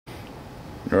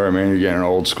Alright, man, you're getting an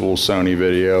old school Sony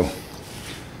video.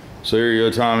 So here you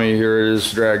go, Tommy. Here it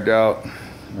is, dragged out.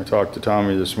 I talked to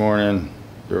Tommy this morning.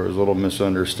 There was a little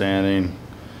misunderstanding.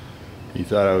 He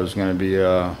thought I was going to be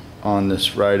on this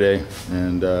Friday,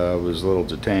 and was a little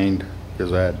detained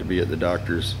because I had to be at the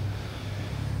doctor's.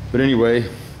 But anyway,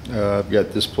 I've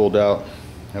got this pulled out.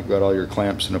 I've got all your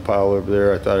clamps in a pile over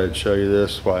there. I thought I'd show you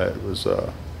this, why it was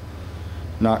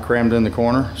not crammed in the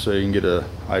corner, so you can get an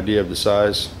idea of the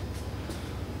size.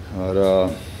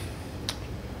 But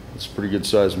it's a pretty good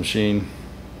sized machine.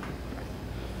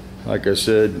 Like I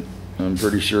said, I'm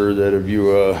pretty sure that if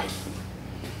you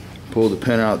pull the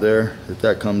pin out there,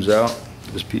 that comes out,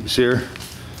 this piece here.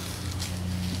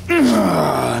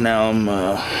 Now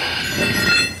I'm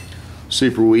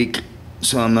super weak,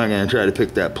 so I'm not going to try to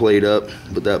pick that plate up,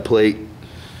 but that plate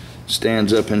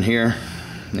stands up in here,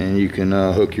 and you can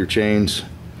hook your chains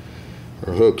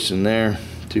or hooks in there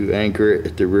to anchor it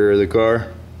at the rear of the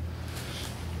car.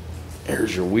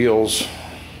 Here's your wheels.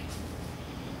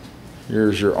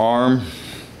 Here's your arm.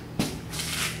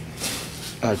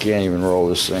 I can't even roll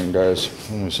this thing, guys.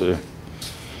 Let me see.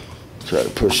 Try to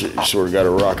push it. You sort of got to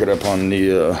rock it up on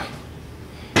the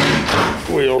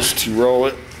wheels to roll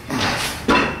it.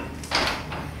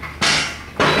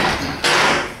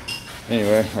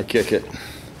 Anyway, I kick it.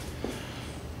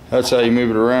 That's how you move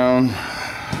it around.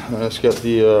 It's got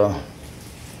the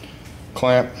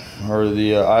clamp or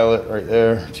the eyelet right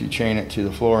there to chain it to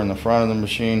the floor in the front of the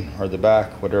machine, or the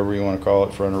back, whatever you want to call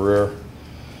it, front or rear.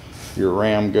 Your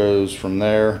ram goes from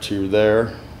there to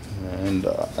there, and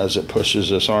as it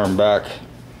pushes this arm back,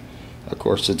 of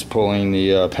course it's pulling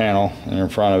the panel in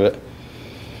front of it.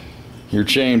 Your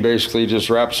chain basically just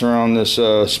wraps around this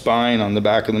spine on the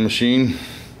back of the machine.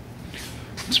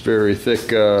 It's very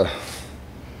thick,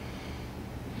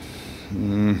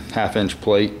 half-inch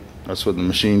plate. That's what the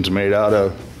machine's made out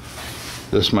of.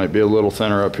 This might be a little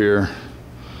thinner up here.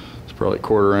 It's probably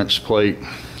quarter-inch plate,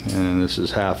 and this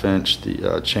is half-inch,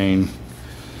 the chain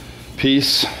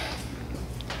piece.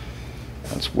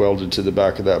 That's welded to the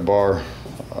back of that bar.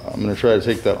 I'm going to try to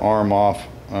take that arm off.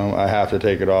 I have to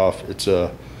take it off. It's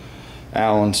a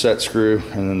Allen set screw,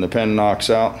 and then the pin knocks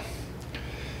out.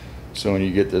 So when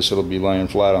you get this, it'll be laying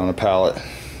flat on a pallet,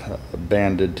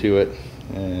 banded to it.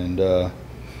 And all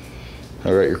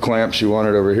right, your clamps, you want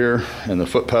it over here, and the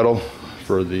foot pedal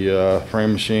for the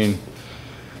frame machine.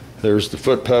 There's the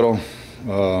foot pedal.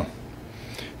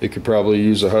 It could probably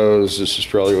use a hose. This is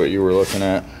probably what you were looking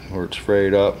at, where it's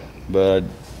frayed up, but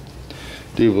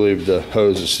I do believe the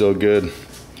hose is still good.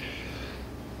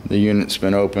 The unit's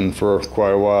been open for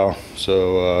quite a while,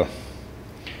 so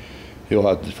you'll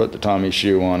have to put the Tommy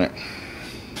shoe on it.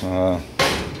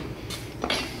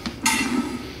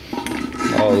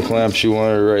 All the clamps you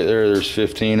wanted right there, there's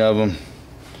 15 of them.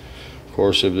 Of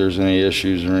course, if there's any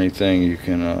issues or anything, you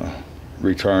can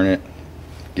return it,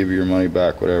 give you your money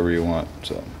back, whatever you want.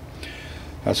 So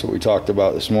that's what we talked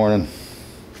about this morning.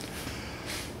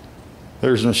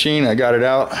 There's the machine. I got it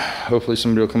out. Hopefully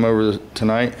somebody will come over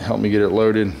tonight, help me get it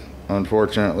loaded.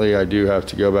 Unfortunately, I do have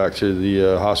to go back to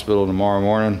the hospital tomorrow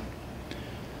morning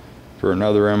for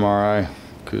another MRI,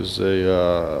 because they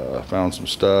found some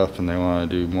stuff and they want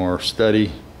to do more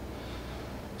study.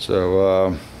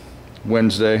 So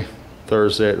Wednesday,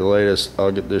 Thursday at the latest,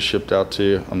 I'll get this shipped out to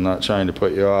you. I'm not trying to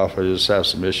put you off. I just have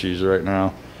some issues right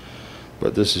now.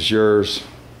 But this is yours.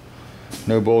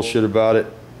 No bullshit about it.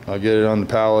 I'll get it on the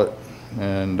pallet,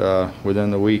 and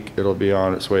within the week it'll be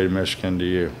on its way to Michigan to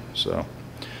you. So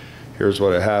here's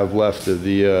what I have left of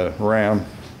the RAM.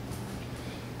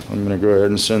 I'm going to go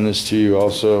ahead and send this to you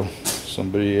also.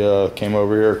 Somebody came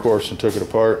over here, of course, and took it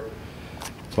apart.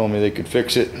 Told me they could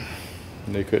fix it.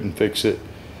 They couldn't fix it.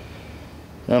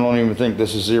 I don't even think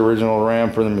this is the original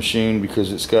RAM for the machine,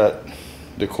 because it's got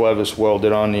the clevis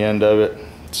welded on the end of it.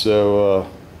 So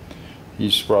you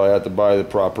just probably have to buy the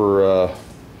proper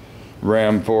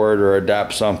RAM for it, or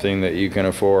adapt something that you can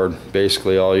afford.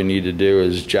 Basically, all you need to do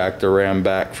is jack the RAM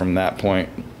back from that point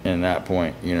and that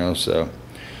point, you know. So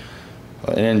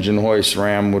an engine hoist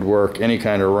RAM would work, any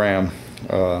kind of RAM.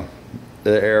 The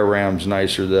air ram's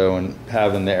nicer though, and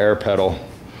having the air pedal,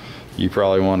 you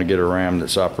probably want to get a RAM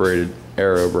that's operated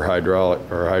air over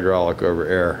hydraulic, or hydraulic over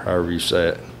air, however you say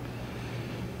it.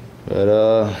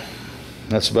 But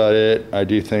that's about it. I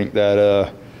do think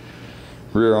that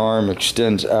rear arm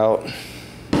extends out.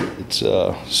 It's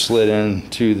slid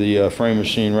into the frame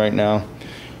machine right now.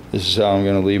 This is how I'm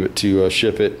going to leave it to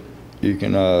ship it. You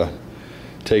can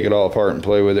take it all apart and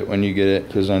play with it when you get it,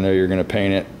 because I know you're going to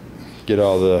paint it, get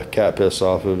all the cat piss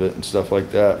off of it and stuff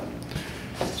like that.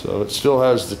 So it still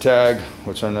has the tag,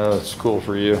 which I know is cool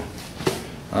for you.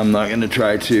 I'm not going to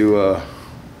try to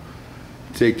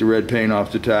take the red paint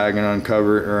off the tag and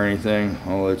uncover it or anything.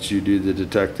 I'll let you do the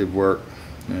detective work,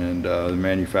 and the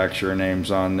manufacturer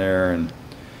name's on there and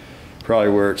probably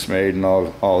where it's made and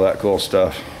all that cool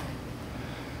stuff.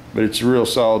 But it's a real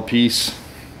solid piece,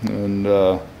 and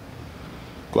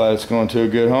glad it's going to a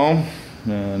good home.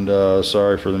 And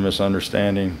sorry for the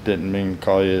misunderstanding. Didn't mean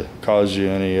to cause you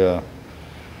any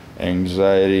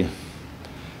anxiety.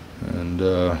 And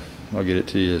I'll get it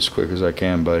to you as quick as I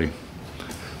can, buddy.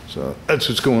 So that's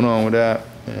what's going on with that,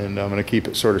 and I'm gonna keep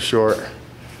it sort of short.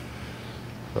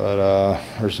 But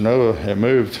it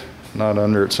moved, not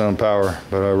under its own power,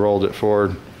 but I rolled it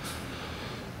forward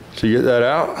to get that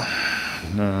out.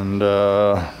 And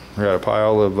we got a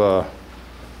pile of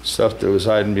stuff that was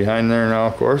hiding behind there now,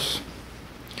 of course.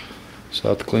 So I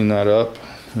have to clean that up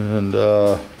and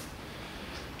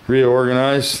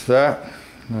reorganize that.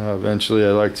 Eventually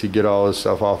I like to get all this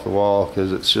stuff off the wall,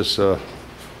 because it's just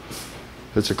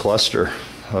it's a cluster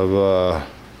of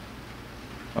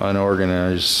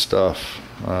unorganized stuff.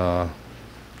 A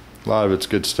lot of it's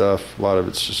good stuff, a lot of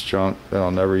it's just junk that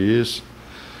I'll never use.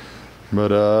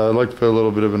 But I'd like to put a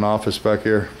little bit of an office back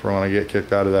here for when I get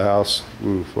kicked out of the house.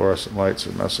 Ooh, fluorescent lights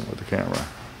are messing with the camera.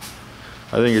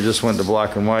 I think it just went to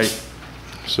black and white.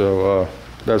 So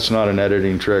that's not an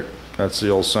editing trick. That's the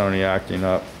old Sony acting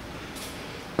up.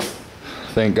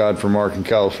 Thank God for Mark in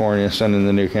California sending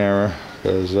the new camera,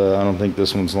 because I don't think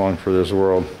this one's long for this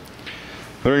world.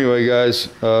 But anyway, guys,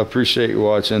 appreciate you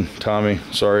watching. Tommy,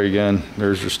 sorry again.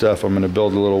 There's your stuff. I'm going to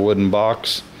build a little wooden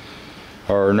box.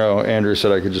 Or no, Andrew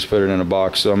said I could just put it in a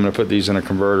box. So I'm going to put these in a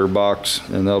converter box,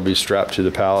 and they'll be strapped to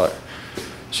the pallet.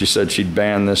 She said she'd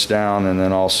band this down and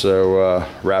then also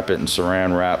wrap it in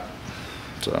saran wrap.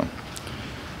 So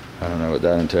I don't know what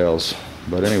that entails.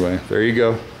 But anyway, there you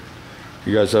go.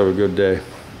 You guys have a good day.